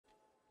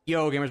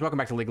Yo, gamers, welcome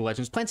back to League of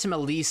Legends. Playing some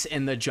Elise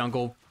in the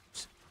jungle.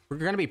 We're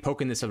going to be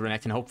poking this over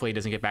next, and hopefully it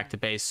doesn't get back to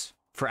base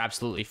for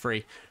absolutely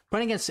free.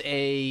 Playing against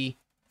a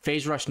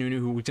Phase Rush Nunu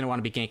who didn't want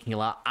to be ganking a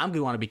lot. I'm going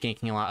to want to be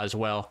ganking a lot as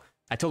well.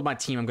 I told my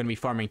team I'm going to be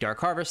farming Dark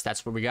Harvest.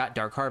 That's what we got.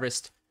 Dark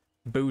Harvest,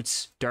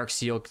 Boots, Dark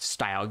Seal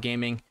style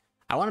gaming.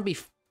 I want to be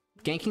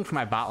ganking for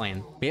my bot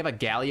lane. We have a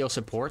Galio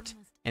support,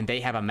 and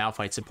they have a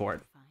Malphite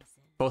support.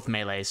 Both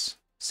melees.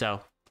 So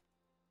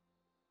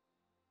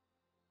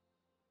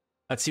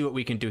let's see what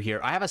we can do here.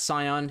 I have a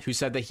Scion who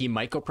said that he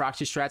might go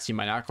proxy strats. He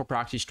might not go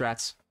proxy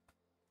strats.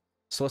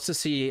 So let's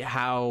just see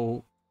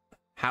how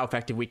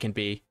effective we can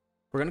be.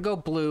 We're going to go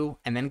blue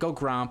and then go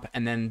Gromp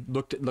and then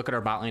look at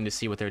our bot lane to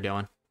see what they're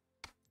doing.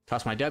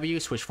 Toss my W,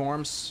 switch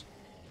forms.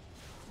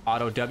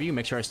 Auto W,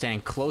 make sure I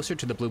stand closer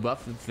to the blue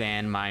buff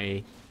than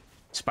my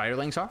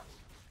Spiderlings are.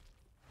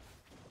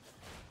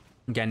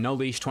 Again, no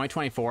leash,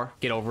 2024.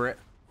 Get over it.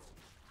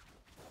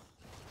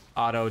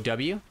 Auto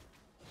W.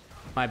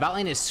 My bot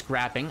lane is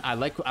scrapping. I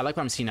like what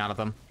I'm seeing out of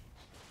them.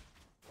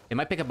 They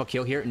might pick up a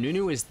kill here.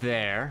 Nunu is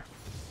there.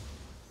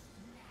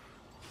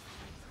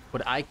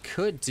 What I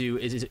could do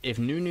is if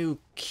Nunu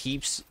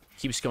keeps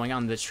going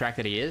on the track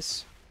that he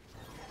is,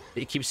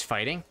 he keeps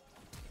fighting,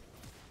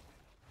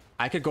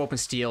 I could go up and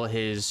steal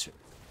his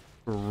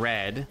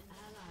red.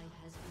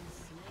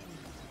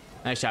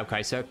 Nice job,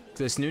 Kaisa.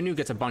 This Nunu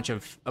gets a bunch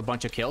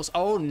of kills.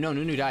 Oh no,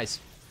 Nunu dies.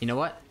 You know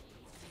what?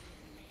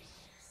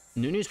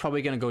 Nunu's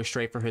probably gonna go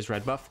straight for his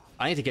red buff.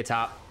 I need to get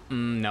top.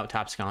 No,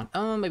 top's gone.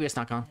 Oh, maybe it's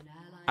not gone.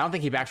 I don't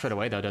think he backs right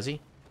away though, does he?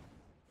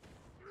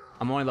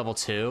 I'm only level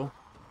 2.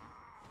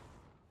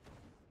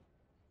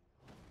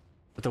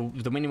 But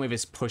the winning wave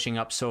is pushing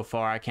up so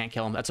far. I can't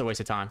kill him. That's a waste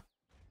of time.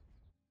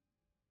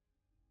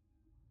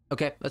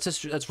 Okay,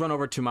 let's run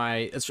over to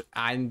my.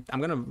 I'm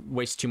gonna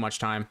waste too much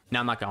time. No,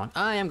 I'm not going.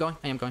 I am going.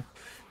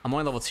 I'm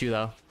only level 2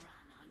 though.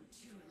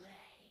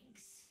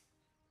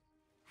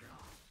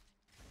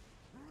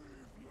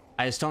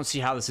 I just don't see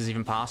how this is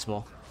even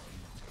possible.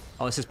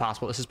 Oh, this is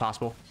possible. This is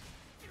possible.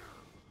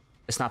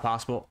 It's not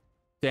possible.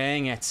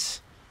 Dang it.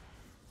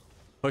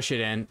 Push it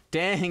in.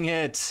 Dang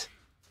it.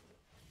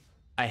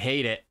 I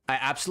hate it. I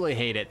absolutely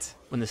hate it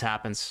when this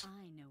happens.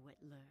 I know what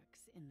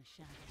lurks in the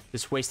shadows.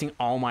 Just wasting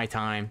all my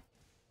time.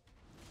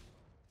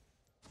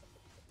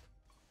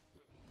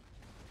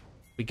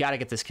 We gotta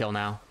get this kill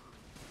now.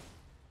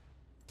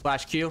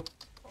 Flash Q.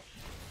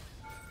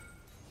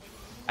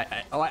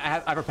 I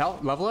have repel.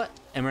 Level it,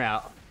 and we're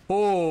out.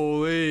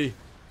 Holy.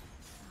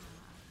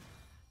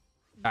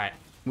 Alright,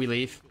 we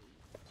leave.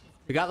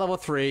 We got level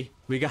 3.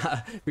 We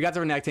got the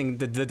renecting,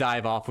 the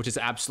dive off, which is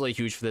absolutely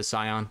huge for this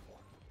Scion.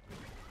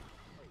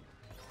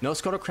 No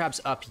Scuttle Crab's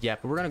up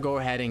yet, but we're gonna go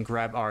ahead and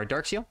grab our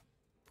Dark Seal.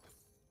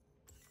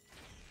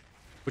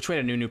 Which way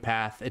to Nunu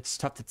path? It's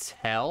tough to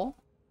tell.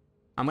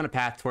 I'm gonna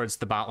path towards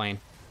the bot lane.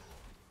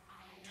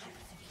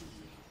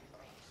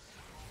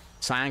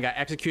 Scion got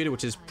executed,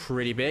 which is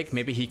pretty big.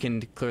 Maybe he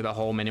can clear the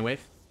whole mini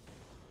wave.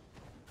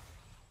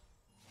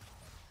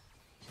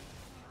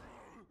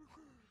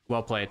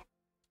 Well played.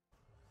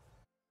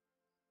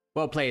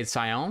 Well played,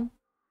 Scion.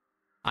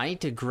 I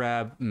need to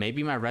grab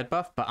maybe my red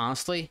buff, but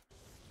honestly,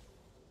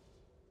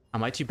 I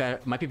might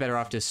be better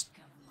off just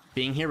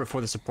being here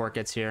before the support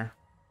gets here.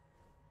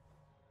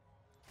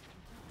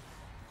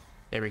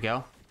 There we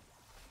go.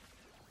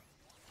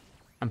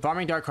 I'm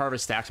farming Dark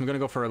Harvest stacks. I'm gonna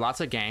go for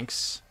lots of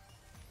ganks.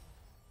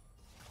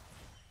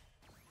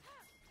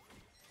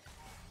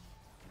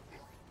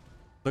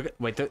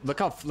 Look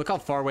how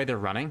far away they're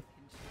running.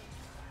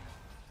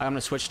 I'm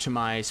gonna switch to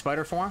my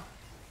spider form.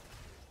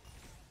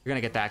 You're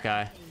gonna get that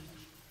guy.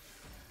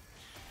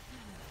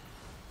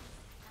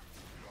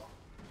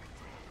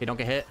 Okay, don't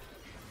get hit.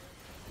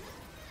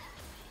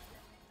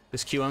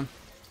 Just Q him.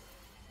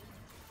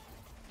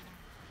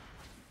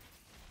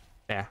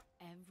 There.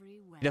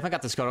 He definitely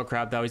got the Scuttle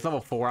Crab though. He's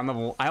level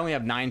 4. I only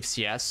have 9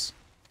 CS.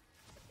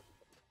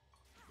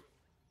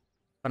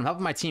 But I'm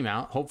helping my team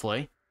out,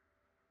 hopefully.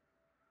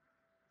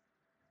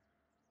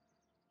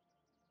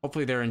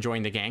 Hopefully they're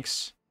enjoying the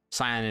ganks.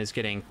 Scion is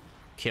getting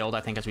killed,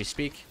 I think, as we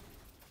speak.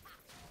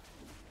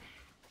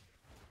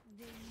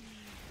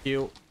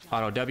 Q,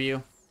 auto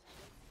W.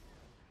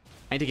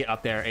 I need to get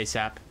up there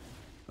ASAP.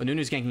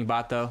 Nunu's ganking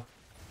bot, though.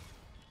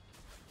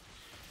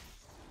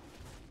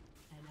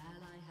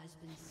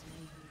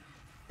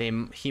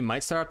 He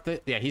might start up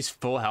the... Yeah, he's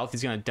full health.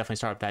 He's going to definitely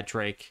start up that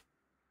Drake.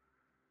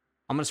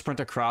 I'm going to sprint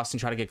across and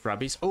try to get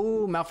grubbies.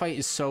 Oh, Malphite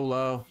is so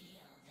low.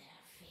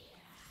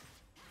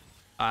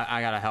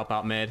 I got to help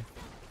out mid.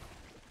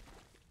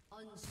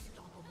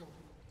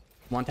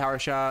 One tower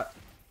shot.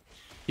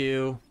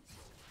 Q.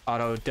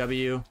 Auto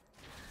W.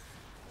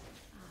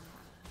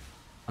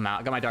 I'm out.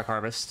 I got my Dark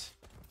Harvest.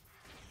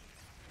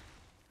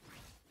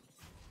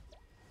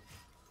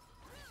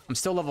 I'm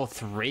still level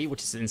 3,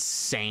 which is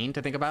insane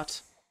to think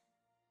about.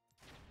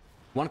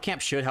 One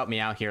camp should help me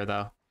out here,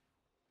 though.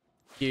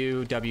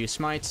 Q, W,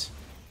 smite.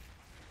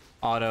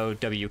 Auto,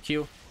 W,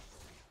 Q.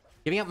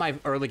 Giving up my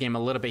early game a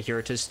little bit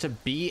here just to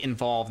be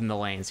involved in the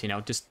lanes, you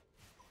know? Just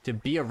to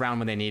be around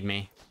when they need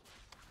me.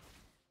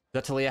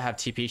 Does Talia have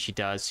TP? She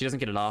does. She doesn't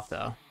get it off,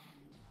 though.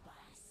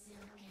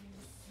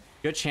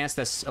 Good chance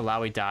this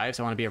Alawi dives.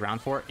 I want to be around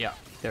for it. Yeah,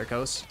 there it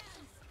goes.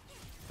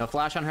 No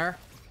flash on her.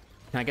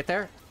 Can I get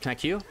there? Can I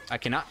Q? I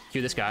cannot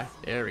Q this guy.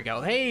 There we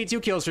go. Hey, 2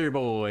 kills for your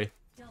boy.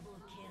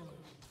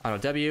 Auto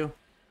W.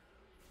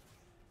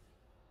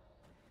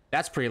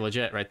 That's pretty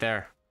legit right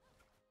there.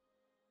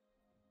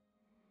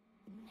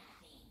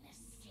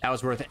 That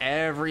was worth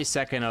every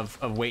second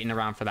of waiting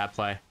around for that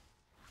play.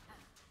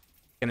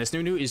 And this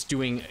Nunu is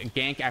doing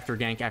gank after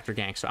gank after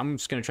gank, so I'm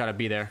just going to try to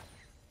be there.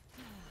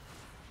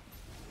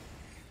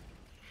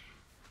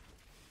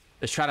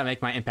 Let's try to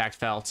make my impact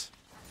felt.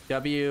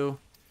 W,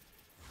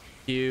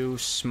 Q,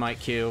 smite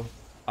Q,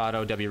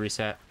 auto W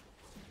reset.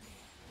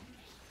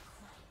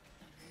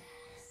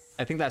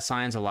 I think that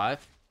Scion's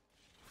alive.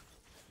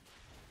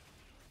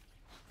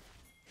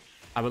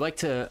 I would like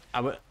to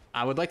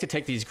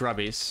take these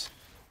grubbies.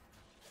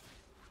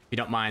 If you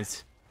don't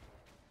mind.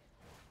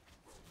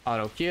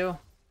 Auto Q.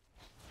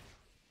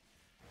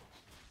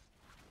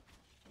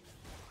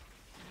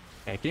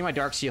 Okay, getting my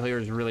Dark Seal here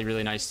is really,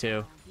 really nice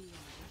too.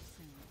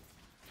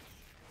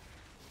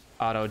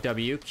 Auto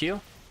W,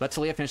 Q. Let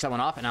Talia finish that one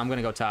off, and I'm going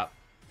to go top.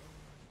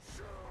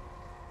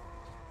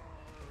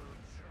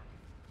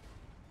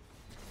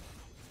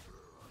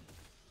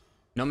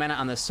 No mana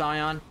on the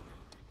Scion.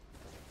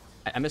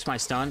 I missed my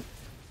stun.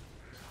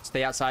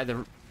 Stay outside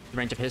the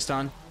range of his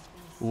stun.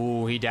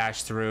 Ooh, he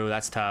dashed through.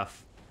 That's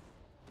tough.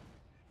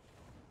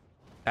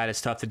 That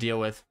is tough to deal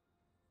with.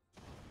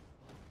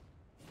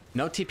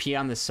 No TP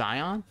on the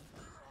Scion.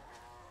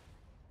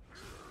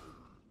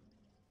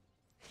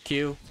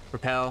 Q,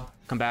 repel,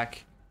 come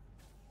back.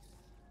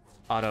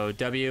 Auto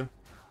W.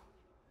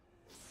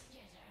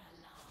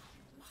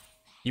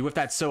 You whiffed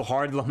that so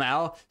hard,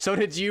 Lamal. So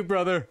did you,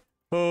 brother.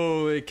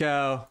 Holy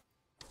cow.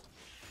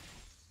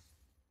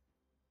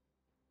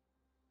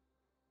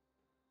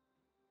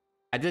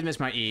 I did miss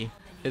my E.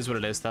 Is what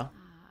it is, though.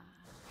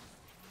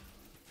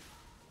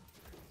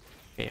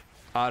 Okay.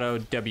 Auto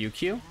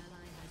WQ.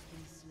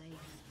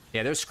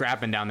 Yeah, they're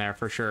scrapping down there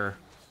for sure.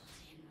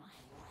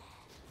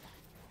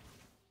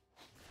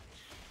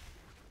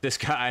 This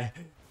guy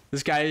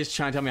is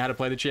trying to tell me how to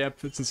play the champ.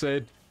 It's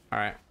insane. All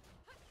right.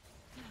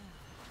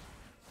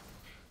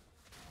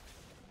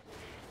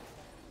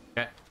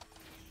 Okay.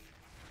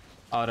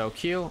 Auto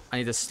Q. I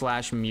need to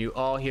slash mute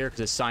all here because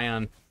the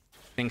Scion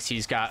thinks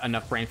he's got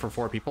enough brain for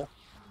 4 people.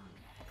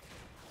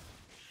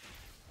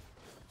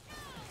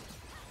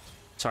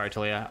 Sorry,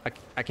 Talia.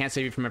 I can't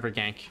save you from every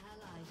gank.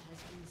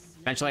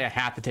 Eventually, I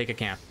have to take a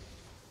camp.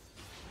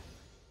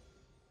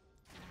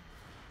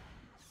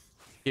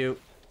 Q.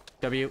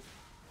 W.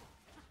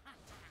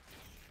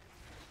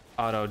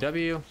 Auto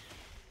W.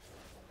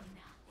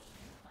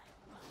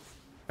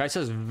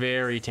 Kai'Sa's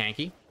very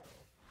tanky.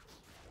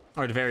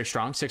 Or very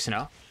strong. 6-0.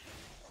 Do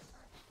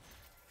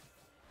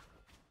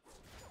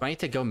I need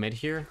to go mid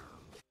here?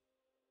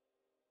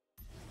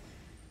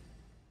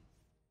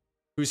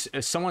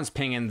 Someone's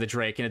pinging the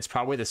Drake, and it's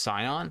probably the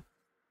Scion.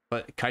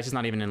 But Kai'Sa's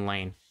not even in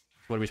lane.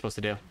 What are we supposed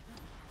to do?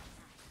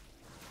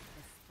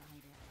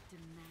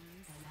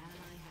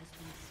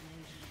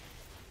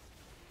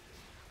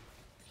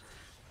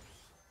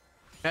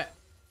 Okay.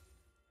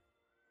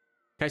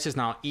 Kai'Sa's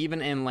now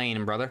even in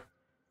lane, brother.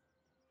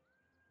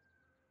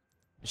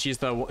 She's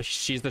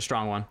the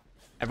strong one.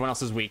 Everyone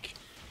else is weak.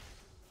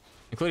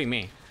 Including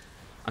me.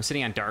 I'm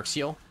sitting on Dark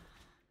Seal.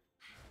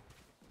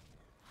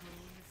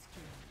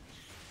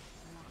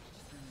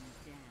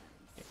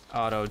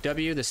 Auto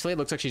W. The Slade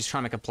looks like she's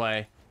trying to make a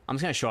play. I'm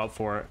just going to show up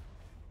for it.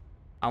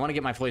 I want to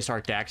get my fully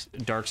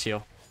stacked Dark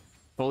Seal.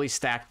 Fully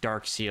stacked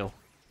Dark Seal.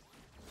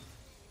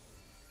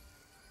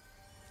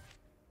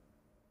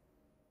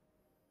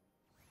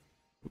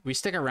 We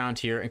stick around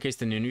here in case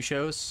the Nunu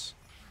shows.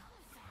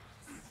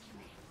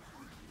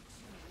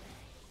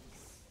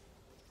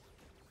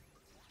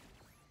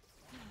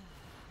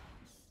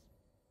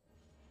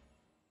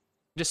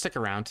 Just stick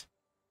around.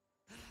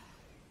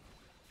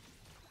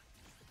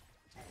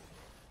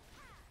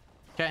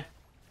 Okay.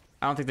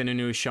 I don't think the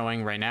Nunu is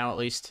showing right now, at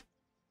least.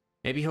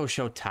 Maybe he'll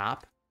show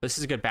top. This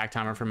is a good back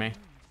timer for me.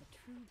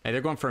 Hey,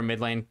 they're going for a mid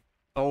lane.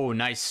 Oh,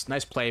 nice.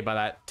 Nice play by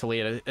that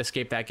Talia to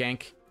escape that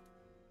gank.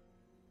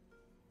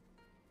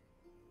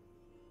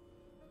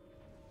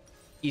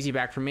 Easy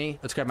back for me.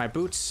 Let's grab my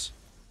boots.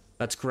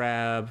 Let's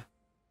grab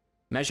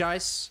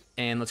Mejai's.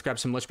 And let's grab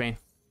some Lich Bane.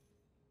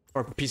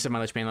 Or a piece of my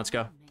Lich Bane. Let's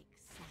go.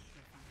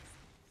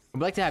 I'd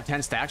like to have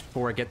 10 stacks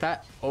before I get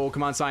that. Oh,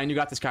 come on, Scion. You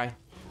got this guy.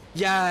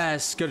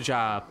 Yes! Good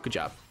job. Good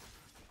job.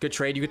 Good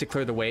trade. You get to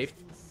clear the wave.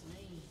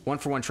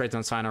 1-for-1 trades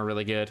on Scion are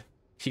really good.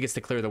 He gets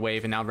to clear the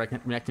wave, and now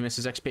Renekton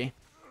misses XP.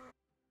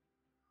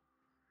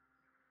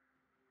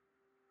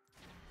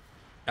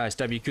 Nice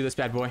WQ this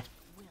bad boy.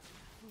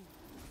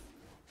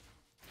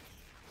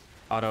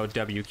 Auto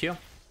WQ.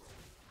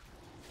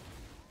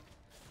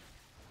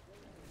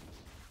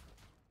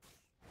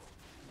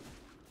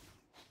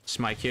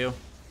 Smite Q.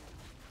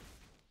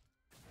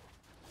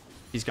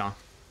 He's gone.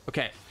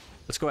 Okay.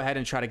 Let's go ahead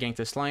and try to gank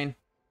this lane.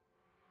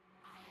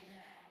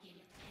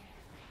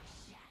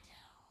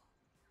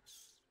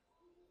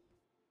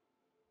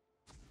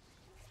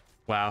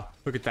 Wow,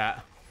 look at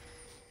that.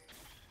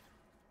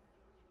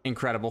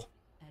 Incredible.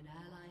 An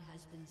ally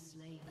has been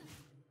slain.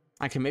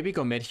 I can maybe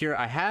go mid here.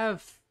 I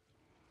have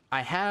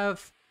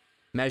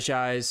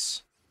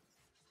Mejai's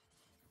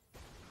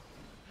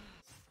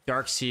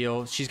Dark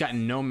Seal. She's got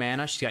no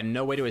mana. She's got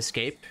no way to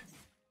escape.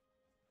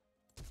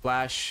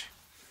 Flash.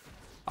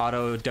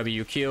 Auto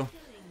WQ.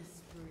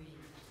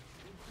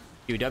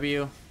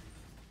 QW.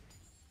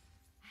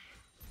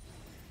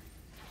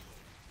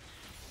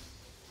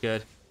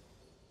 Good.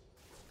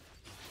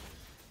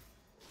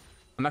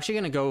 I'm actually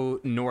going to go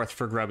north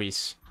for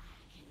grubbies.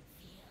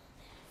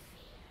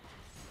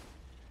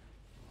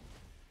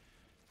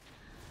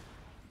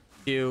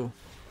 Q.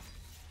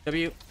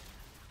 W.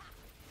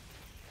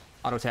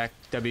 Auto attack.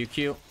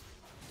 WQ.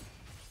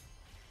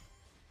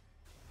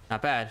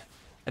 Not bad.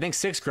 I think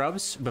 6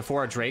 grubs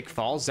before a Drake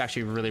falls is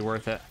actually really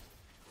worth it.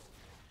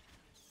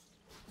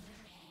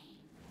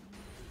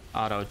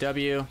 Auto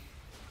W.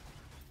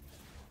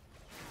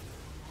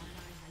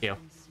 Q.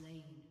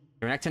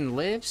 Renekton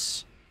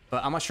lives,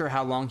 but I'm not sure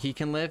how long he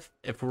can live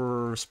if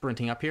we're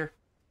sprinting up here.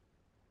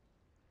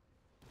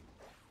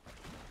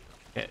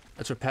 Okay,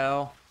 let's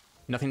repel.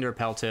 Nothing to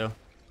repel to.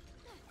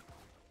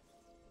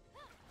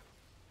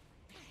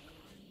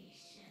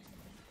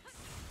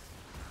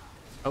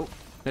 Oh,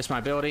 missed my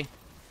ability.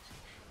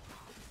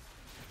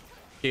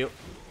 Q.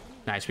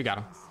 Nice, we got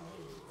him.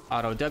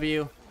 Auto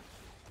W.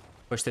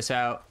 Push this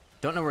out.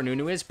 Don't know where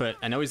Nunu is, but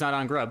I know he's not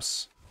on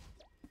grubs.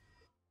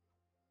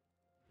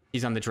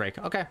 He's on the Drake.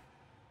 Okay.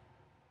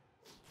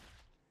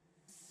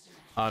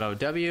 Auto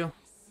W.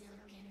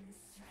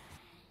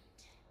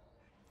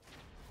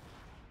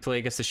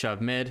 Talia gets to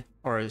shove mid.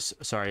 Or,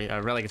 sorry,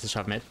 Rayleigh gets to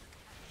shove mid.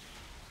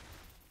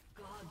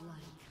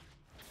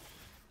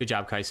 Good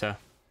job, Kai'Sa.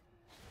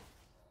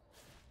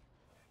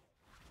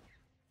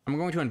 I'm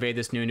going to invade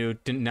this Nunu,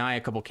 deny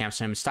a couple camps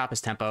to him, stop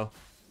his tempo.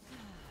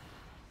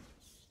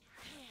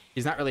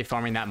 He's not really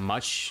farming that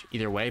much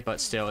either way, but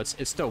still, it's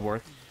still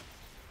worth.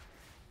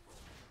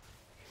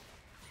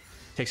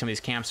 Take some of these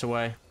camps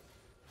away.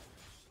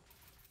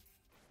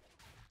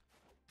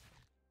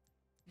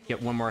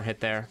 Get one more hit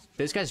there.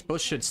 These guys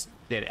both should...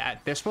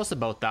 They're supposed to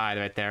both die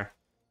right there.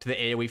 To the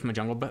AoE from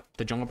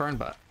the jungle burn,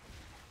 but...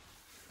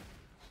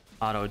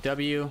 Auto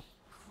W.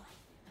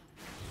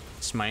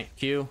 Smite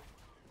Q.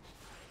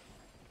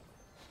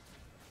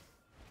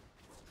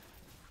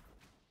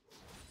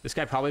 This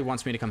guy probably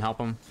wants me to come help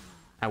him.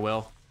 I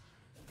will.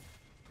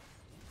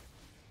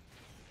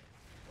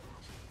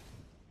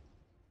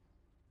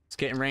 Let's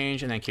get in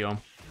range and then Q him.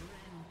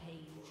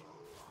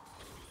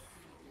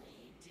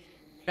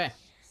 Okay.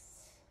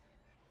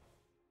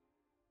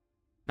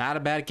 Not a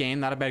bad game.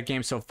 Not a bad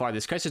game so far.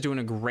 This guy's just doing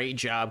a great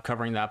job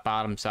covering that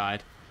bottom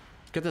side.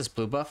 Get this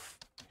blue buff.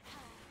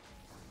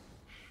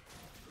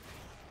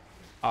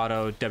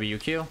 Auto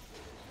WQ.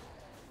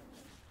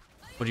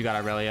 What you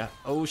got, Aurelia?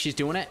 Oh, she's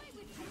doing it.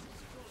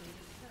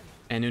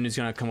 And Nunu's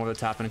gonna come over the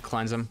top and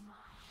cleanse him.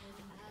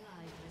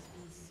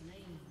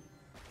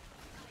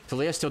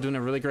 Talia's still doing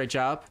a really great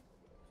job.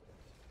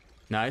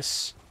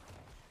 Nice.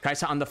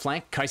 Kai'Sa on the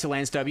flank. Kai'Sa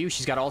lands W.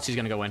 She's got ult. She's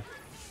gonna go in.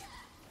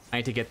 I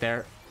need to get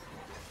there.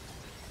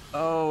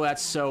 Oh,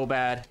 that's so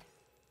bad.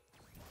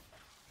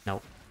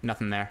 Nope.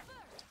 Nothing there.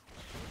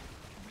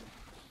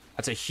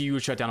 That's a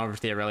huge shutdown over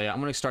to the Aurelia. I'm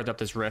gonna start up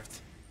this rift.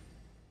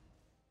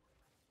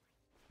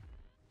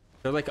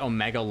 They're like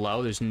Omega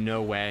low. There's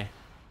no way.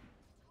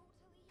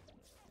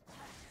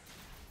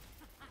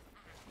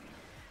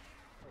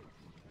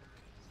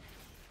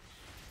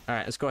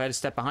 Alright, let's go ahead and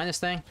step behind this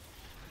thing.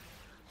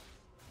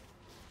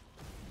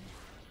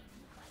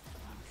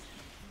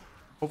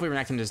 Hopefully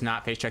Renekton does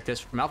not face check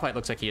this. Malphite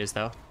looks like he is,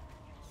 though.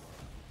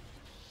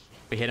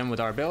 We hit him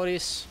with our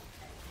abilities.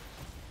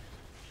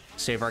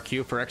 Save our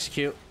Q for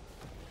execute.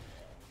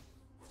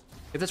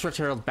 Get this Rift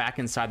Herald back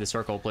inside the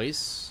circle,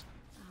 please.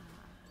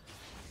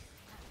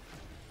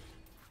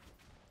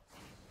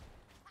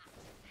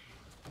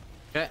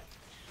 Okay.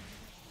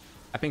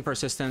 I think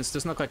persistence.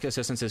 Doesn't look like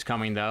assistance is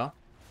coming, though.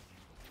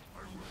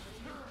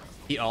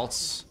 He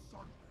ults.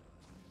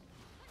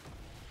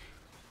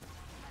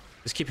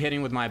 Just keep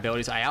hitting with my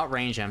abilities. I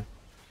outrange him.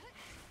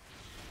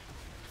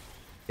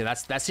 Yeah,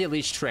 that's the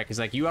Elite's trick. Is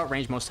like you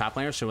outrange most top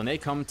laners, so when they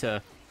come to,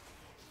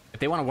 if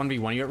they want to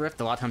 1v1 you at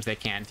Rift, a lot of times they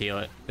can't deal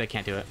it. They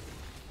can't do it.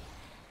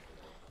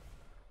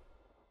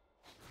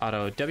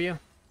 Auto W.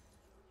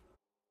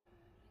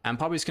 I'm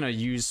probably just gonna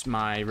use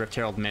my Rift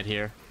Herald mid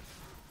here.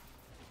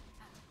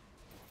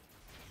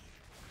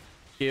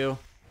 Q.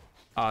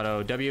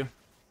 Auto W.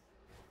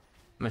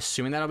 I'm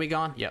assuming that'll be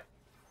gone. Yep.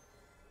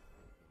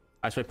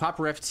 Alright, so we pop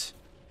Rift.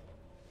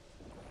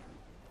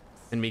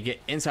 Then we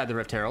get inside the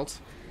Rift Herald.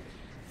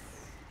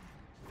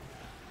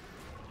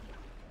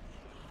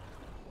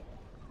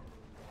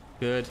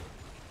 Good.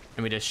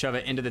 And we just shove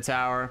it into the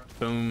tower.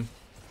 Boom.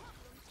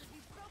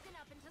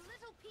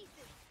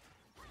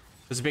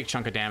 There's a big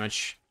chunk of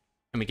damage.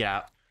 And we get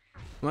out.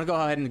 I'm gonna go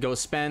ahead and go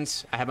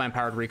spend. I have my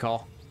Empowered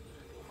Recall.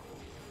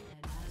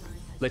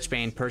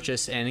 Lichbane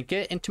purchase and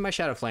get into my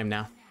Shadow Flame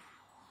now.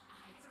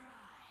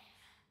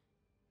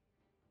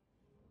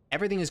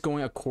 Everything is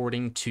going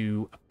according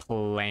to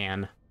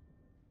plan.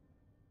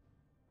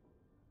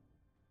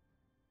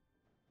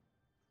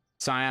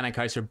 Sion and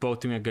Kaiser are both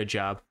doing a good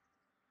job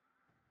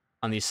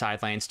on these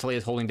side lanes. Talia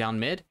is holding down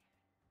mid,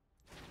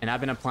 and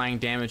I've been applying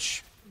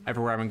damage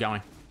everywhere I've been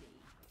going.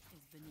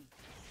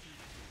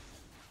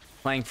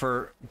 Playing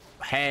for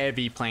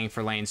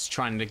lanes,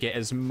 trying to get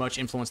as much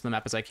influence on the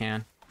map as I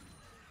can.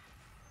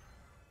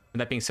 And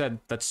that being said,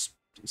 let's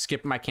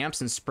skip my camps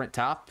and sprint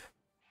top.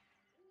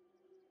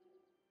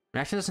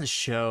 Reaction doesn't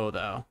show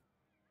though.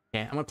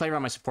 Okay, I'm gonna play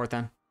around my support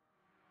then.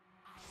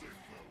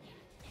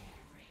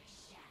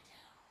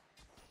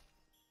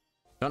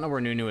 Don't know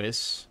where Nunu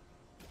is.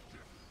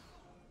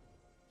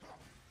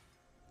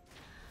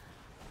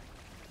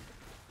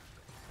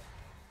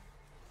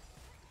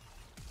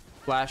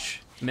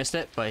 Flash. Missed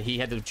it, but he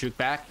had to juke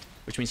back,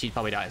 which means he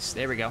probably dies.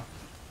 There we go.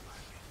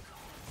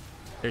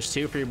 There's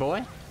 2 for your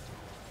boy.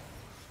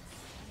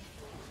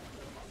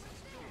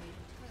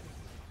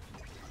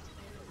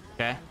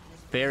 Okay.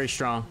 Very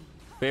strong.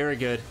 Very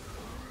good.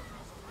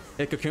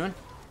 Hit Cocoon.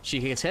 She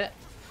gets hit.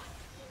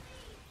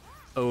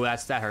 Oh,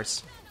 that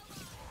hurts.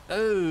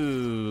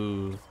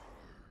 Oh.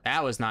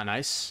 That was not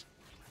nice.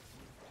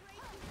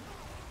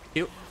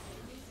 Q.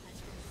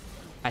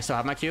 I still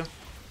have my Q.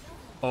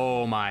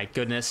 Oh my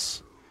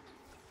goodness.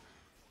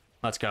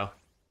 Let's go.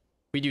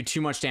 We do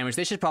too much damage.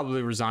 They should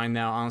probably resign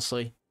now,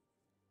 honestly.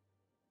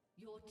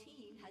 Your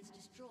team has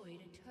destroyed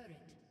a turret.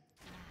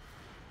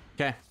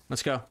 Okay,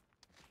 let's go.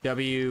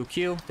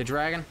 WQ, the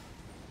dragon.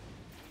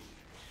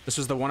 This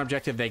was the one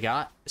objective they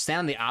got. Stand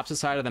on the opposite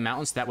side of the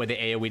mountains. That way the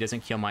AoE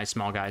doesn't kill my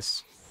small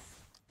guys.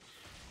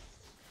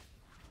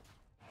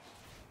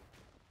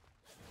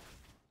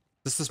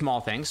 This is the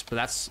small things, but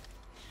that's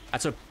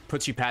what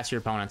puts you past your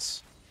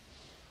opponents.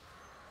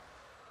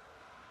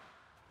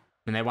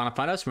 When they want to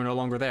find us, we're no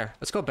longer there.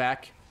 Let's go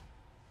back.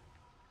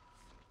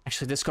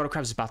 Actually, this Scuttle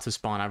Crab is about to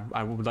spawn.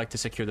 I would like to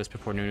secure this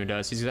before Nunu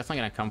does. He's definitely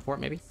going to come for it,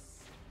 maybe.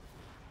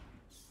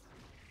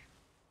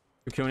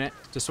 Cocoon it,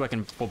 just so I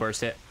can full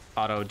burst it.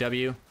 Auto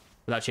W,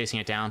 without chasing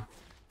it down.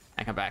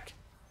 And come back.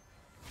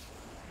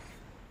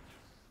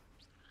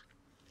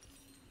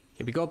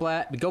 Okay, we go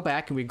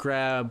back and we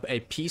grab a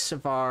piece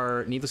of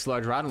our needlessly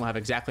large rod and we'll have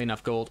exactly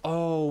enough gold.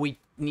 Oh, we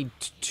need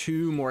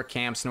 2 more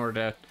camps in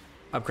order to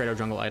upgrade our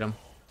jungle item.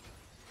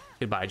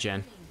 Goodbye,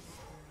 Jin.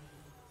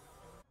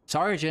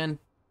 Sorry, Jin.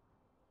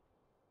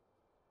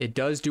 It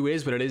does do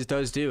is what it is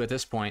does do at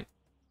this point.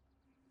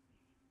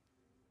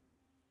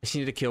 I just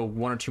need to kill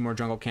 1 or 2 more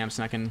jungle camps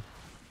and I can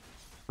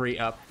free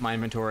up my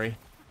inventory.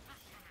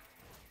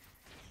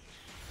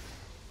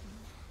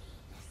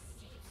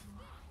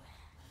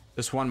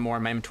 Just 1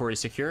 more, my inventory is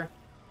secure.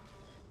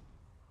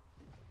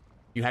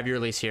 You have your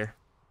Elise here.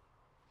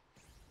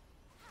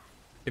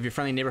 If your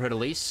friendly neighborhood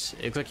Elise,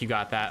 it looks like you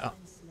got that. Oh.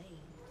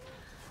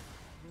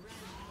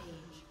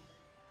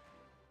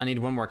 I need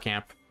 1 more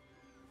camp.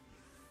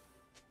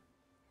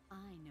 I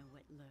know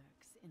what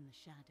lurks in the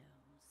shadows.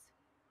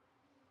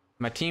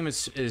 My team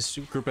is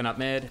grouping up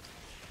mid.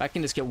 If I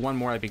can just get 1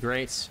 more, that'd be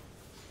great.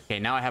 Okay,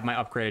 now I have my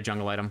upgraded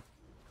jungle item.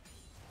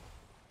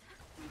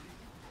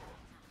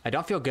 I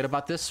don't feel good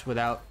about this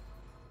without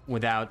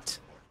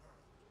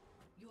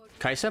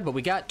Kaisa, but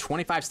we got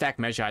 25 stack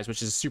Medjais,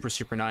 which is super,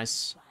 super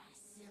nice.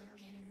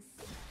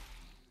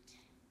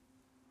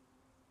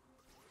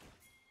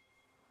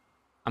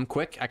 I'm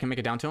quick. I can make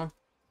it down to him.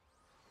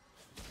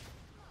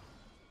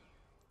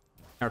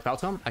 Can I repel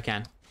to him? I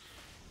can.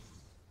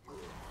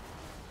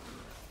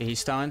 Okay, he's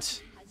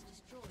stunned.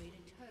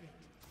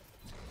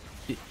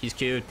 He's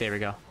queued. There we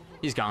go.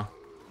 He's gone.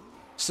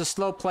 Just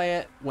slow play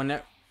it. When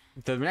the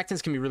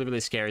Renekton's can be really,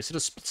 really scary, so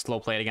just slow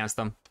play it against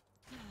them.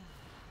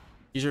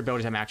 Use your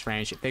abilities at max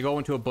range. If they go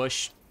into a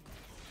bush,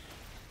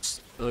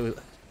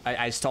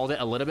 I stalled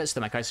it a little bit so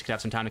that my Kaisa could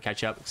have some time to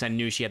catch up because I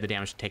knew she had the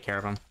damage to take care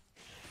of him. Do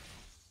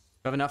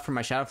I have enough for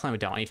my Shadow Flame? We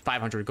don't. I need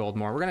 500 gold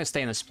more. We're going to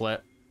stay in the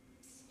split.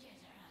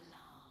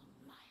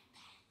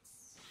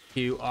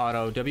 Q,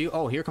 auto, W.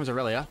 Oh, here comes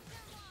Aurelia.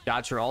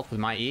 Dodge her ult with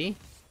my E.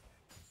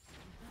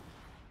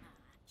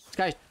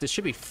 This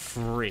should be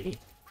free.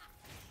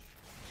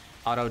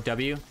 Auto,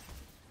 W.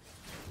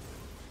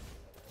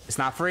 It's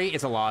not free.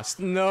 It's a loss.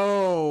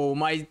 No,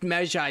 my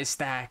Medjai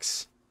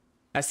stacks.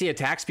 That's the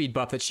attack speed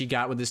buff that she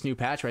got with this new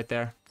patch right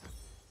there.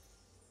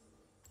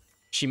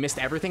 She missed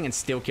everything and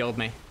still killed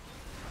me.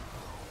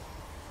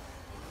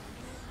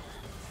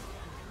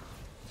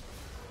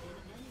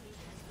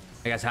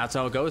 I guess that's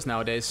how it goes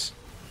nowadays.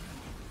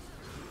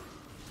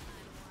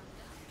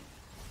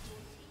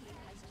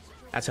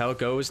 That's how it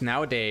goes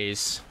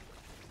nowadays.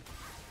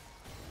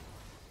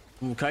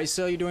 Ooh,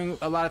 Kaisa, you're doing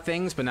a lot of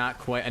things, but not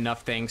quite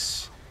enough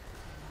things.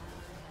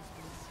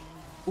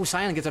 Ooh,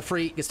 Sion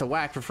gets the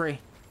whack for free.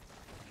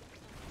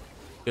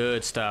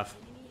 Good stuff.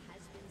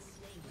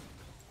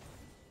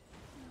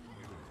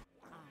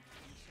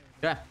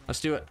 Yeah, let's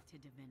do it.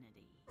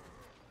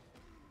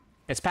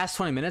 It's past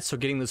 20 minutes, so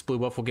getting this blue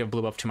buff will give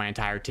blue buff to my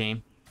entire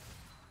team.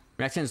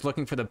 Renekton is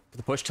looking for the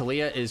push.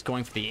 Talia is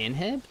going for the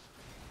inhib.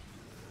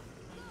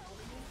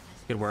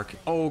 Good work.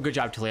 Oh, good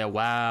job, Talia.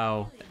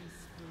 Wow.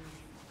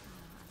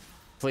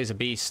 Plays a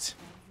beast.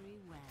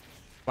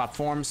 Swap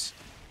forms.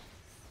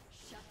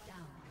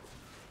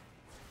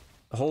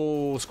 The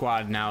whole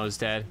squad now is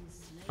dead,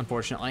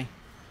 unfortunately.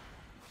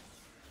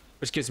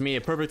 Which gives me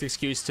a perfect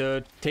excuse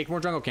to take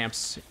more jungle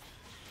camps.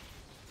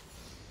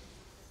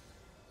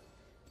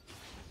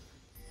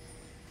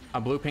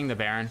 I'll blue ping the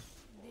Baron.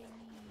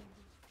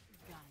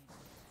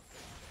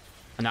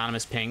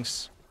 Anonymous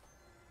pings.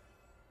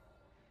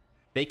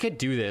 They could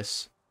do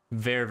this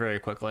very, very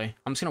quickly.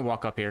 I'm just going to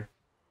walk up here.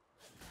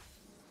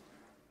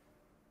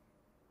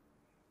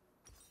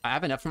 I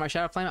have enough for my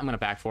Shadow Flame. I'm going to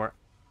back for it.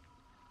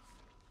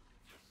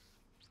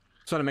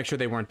 Just want to make sure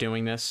they weren't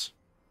doing this.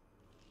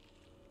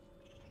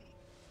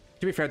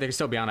 To be fair, they can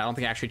still be on it. I don't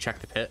think I actually checked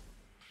the pit.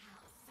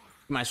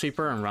 My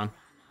sweeper and run.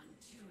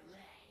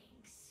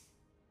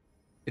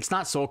 It's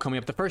not soul coming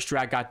up. The first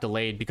drag got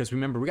delayed because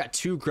remember, we got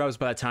 2 grubs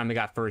by the time they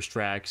got first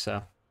drag,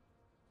 so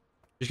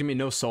there's gonna be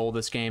no soul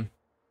this game.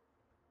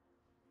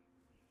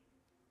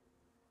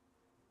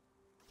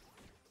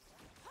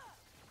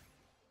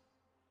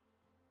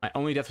 My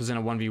only death was in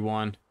a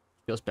 1v1.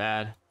 Feels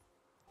bad.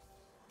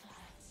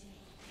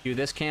 Do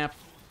this camp.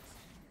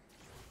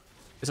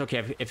 It's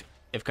okay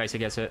if Kaisa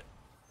gets it.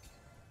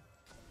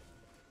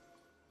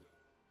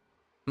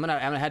 I'm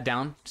gonna head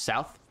down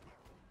south.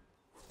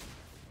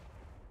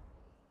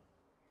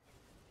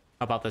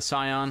 How about the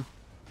Scion?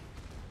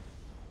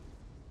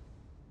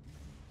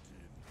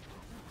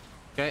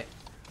 Okay.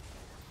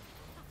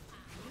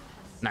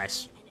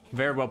 Nice.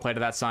 Very well played to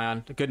that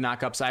Scion. Good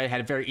knockups. I had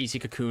a very easy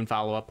cocoon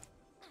follow-up.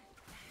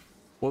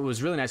 What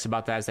was really nice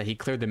about that is that he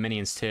cleared the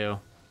minions too.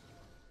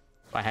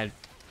 My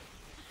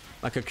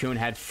cocoon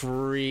had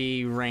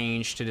free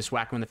range to just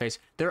whack him in the face.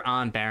 They're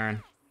on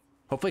Baron.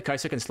 Hopefully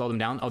Kaisa can slow them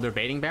down. Oh, they're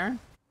baiting Baron?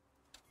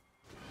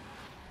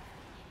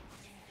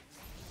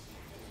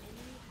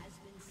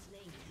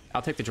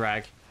 I'll take the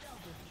drag.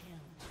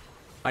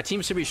 My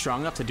team should be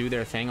strong enough to do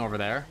their thing over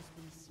there.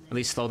 At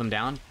least slow them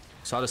down.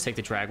 So I'll just take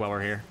the drag while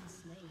we're here.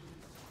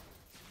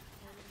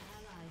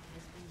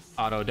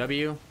 Auto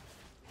W.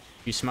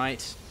 You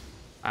smite.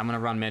 I'm going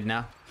to run mid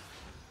now.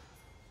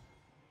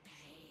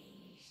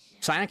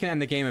 Scion can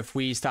end the game if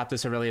we stop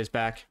this Aurelia's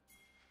back.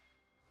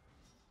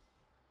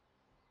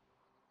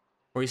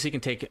 Or he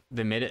can take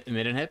the mid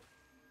and hit.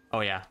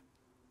 Oh yeah.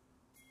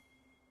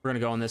 We're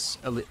going to go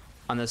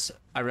on this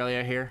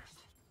Aurelia here.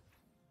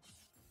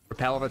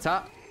 Repel over the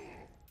top.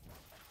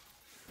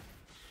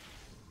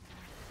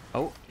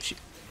 Oh, she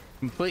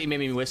completely made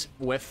me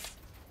whiff.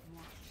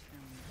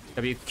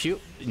 WQ.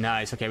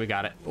 Nice. Okay, we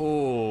got it.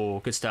 Oh,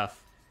 good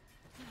stuff.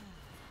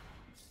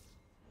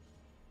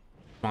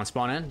 Come on,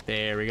 spawn in.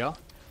 There we go.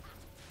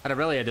 That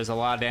Aurelia does a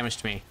lot of damage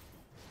to me.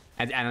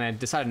 And I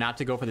decided not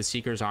to go for the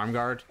Seeker's Arm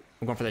Guard.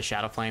 I'm going for the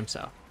Shadow Flame,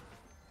 so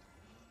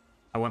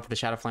I went for the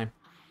Shadow Flame.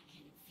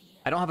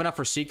 I don't have enough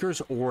for Seekers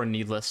or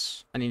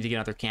Needless. I need to get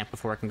another camp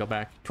before I can go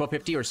back.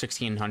 1250 or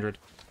 1600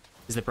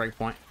 is the break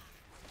point.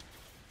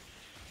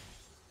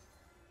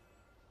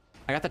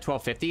 I got the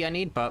 1250 I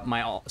need, but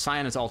my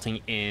Scion is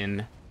ulting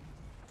in.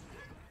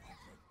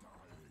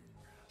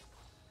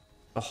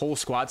 The whole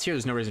squad's here.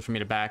 There's no reason for me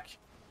to back.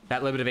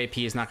 That little bit of AP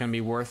is not going to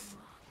be worth.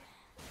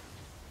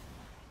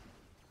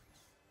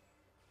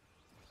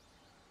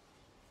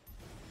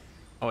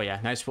 Oh yeah,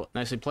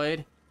 nicely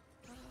played.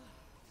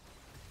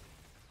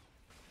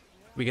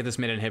 We get this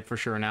mid and hit for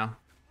sure now.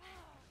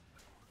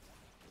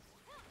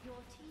 Your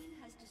team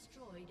has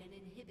destroyed an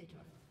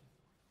inhibitor.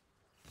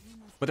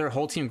 With our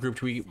whole team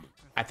grouped,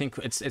 I think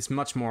it's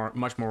much more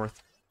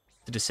worth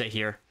to just sit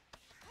here.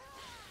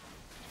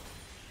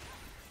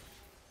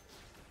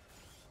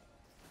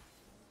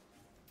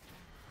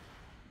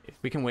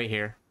 We can wait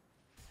here.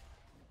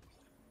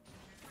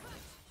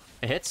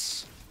 It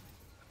hits.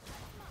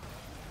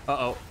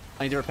 Uh-oh.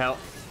 I need to repel.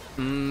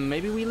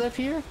 Maybe we live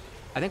here?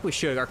 I think we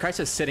should. Our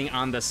Kai'Sa's sitting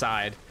on the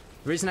side.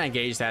 The reason I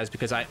engaged that is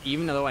because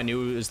even though I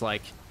knew it was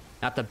like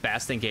not the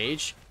best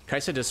engage,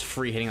 Kaisa just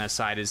free hitting that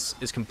side is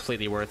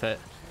completely worth it.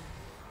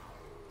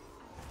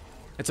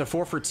 It's a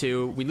 4 for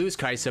 2. We lose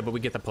Kaisa, but we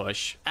get the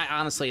push.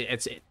 Honestly,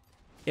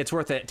 it's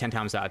worth it 10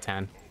 times out of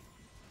 10.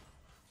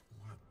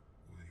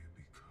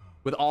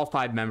 With all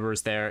 5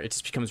 members there, it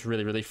just becomes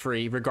really, really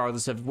free,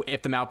 regardless of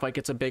if the Malphite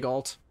gets a big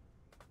ult.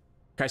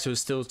 Kaisa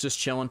is still just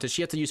chilling. Does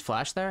she have to use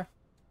flash there?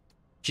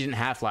 She didn't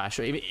have flash.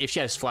 If she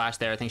has flash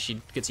there, I think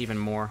she gets even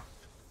more.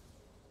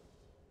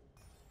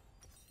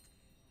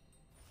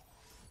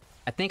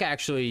 I think I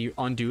actually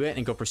undo it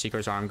and go for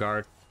Seeker's Arm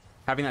Guard.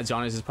 Having that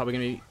Zonies is probably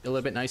going to be a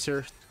little bit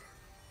nicer.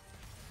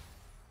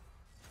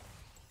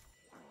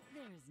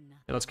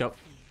 Yeah, let's go.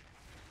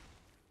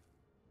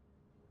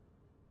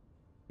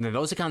 Now,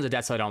 those are kinds of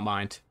deaths I don't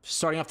mind.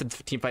 Starting off the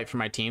team fight for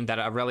my team, that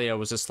Aurelia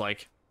was just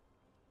like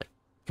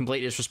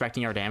completely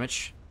disrespecting our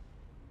damage.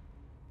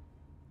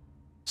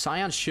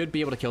 Scion should be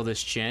able to kill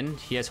this Jhin.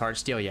 He has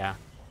Heartsteel, yeah.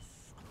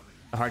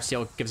 The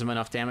Heartsteel gives him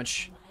enough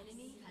damage.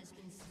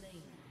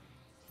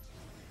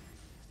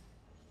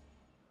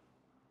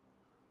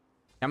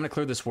 I'm going to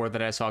clear this ward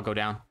that I saw go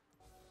down.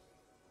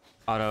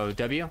 Auto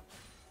W.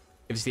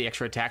 Gives the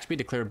extra attack speed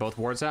to clear both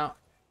wards out.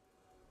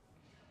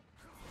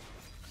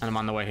 And I'm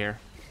on the way here.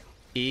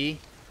 E.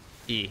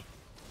 E.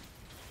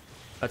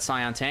 Let's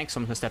Scion tank, so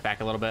I'm gonna step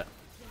back a little bit.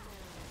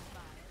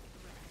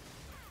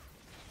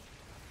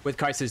 With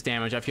Kai'Sa's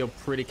damage, I feel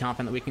pretty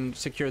confident that we can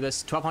secure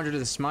this. 1200 to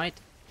the smite.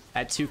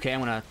 At 2k, I'm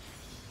gonna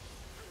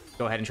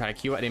go ahead and try to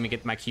Q. I didn't even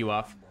get my Q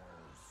off.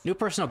 New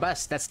personal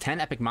best. That's 10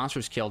 epic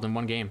monsters killed in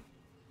one game.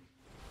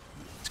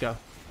 Let's go.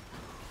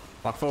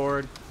 Walk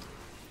forward.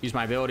 Use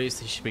my abilities.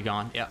 He should be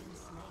gone. Yep.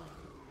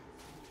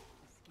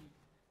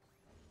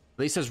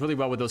 Elise does really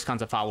well with those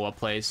kinds of follow-up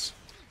plays.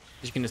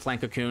 You can just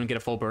land Cocoon, get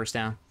a full burst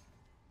down.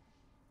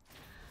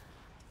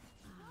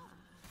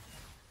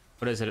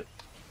 What is it?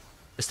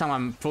 This time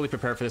I'm fully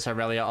prepared for this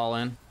Irelia all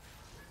in.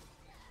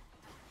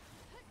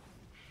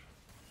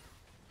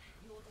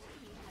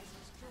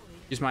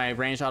 Use my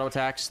ranged auto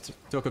attacks to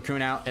throw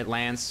Cocoon out. It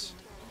lands.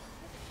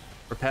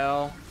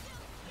 Repel.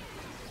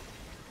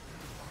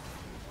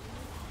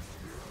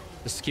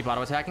 Just keep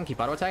auto attacking. Keep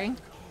auto attacking.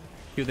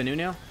 Cue the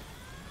Nunu.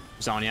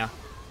 Zonya.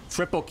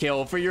 Triple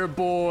kill for your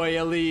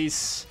boy,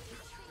 Elise.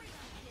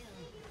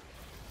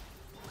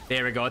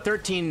 There we go. A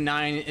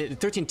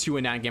 13-2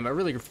 and 9 game. A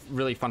really,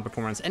 really fun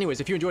performance.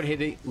 Anyways, if you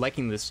enjoyed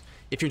liking this,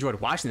 if you enjoyed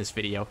watching this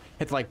video,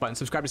 hit the like button.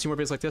 Subscribe to see more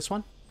videos like this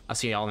one. I'll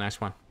see you all in the next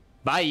one.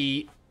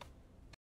 Bye.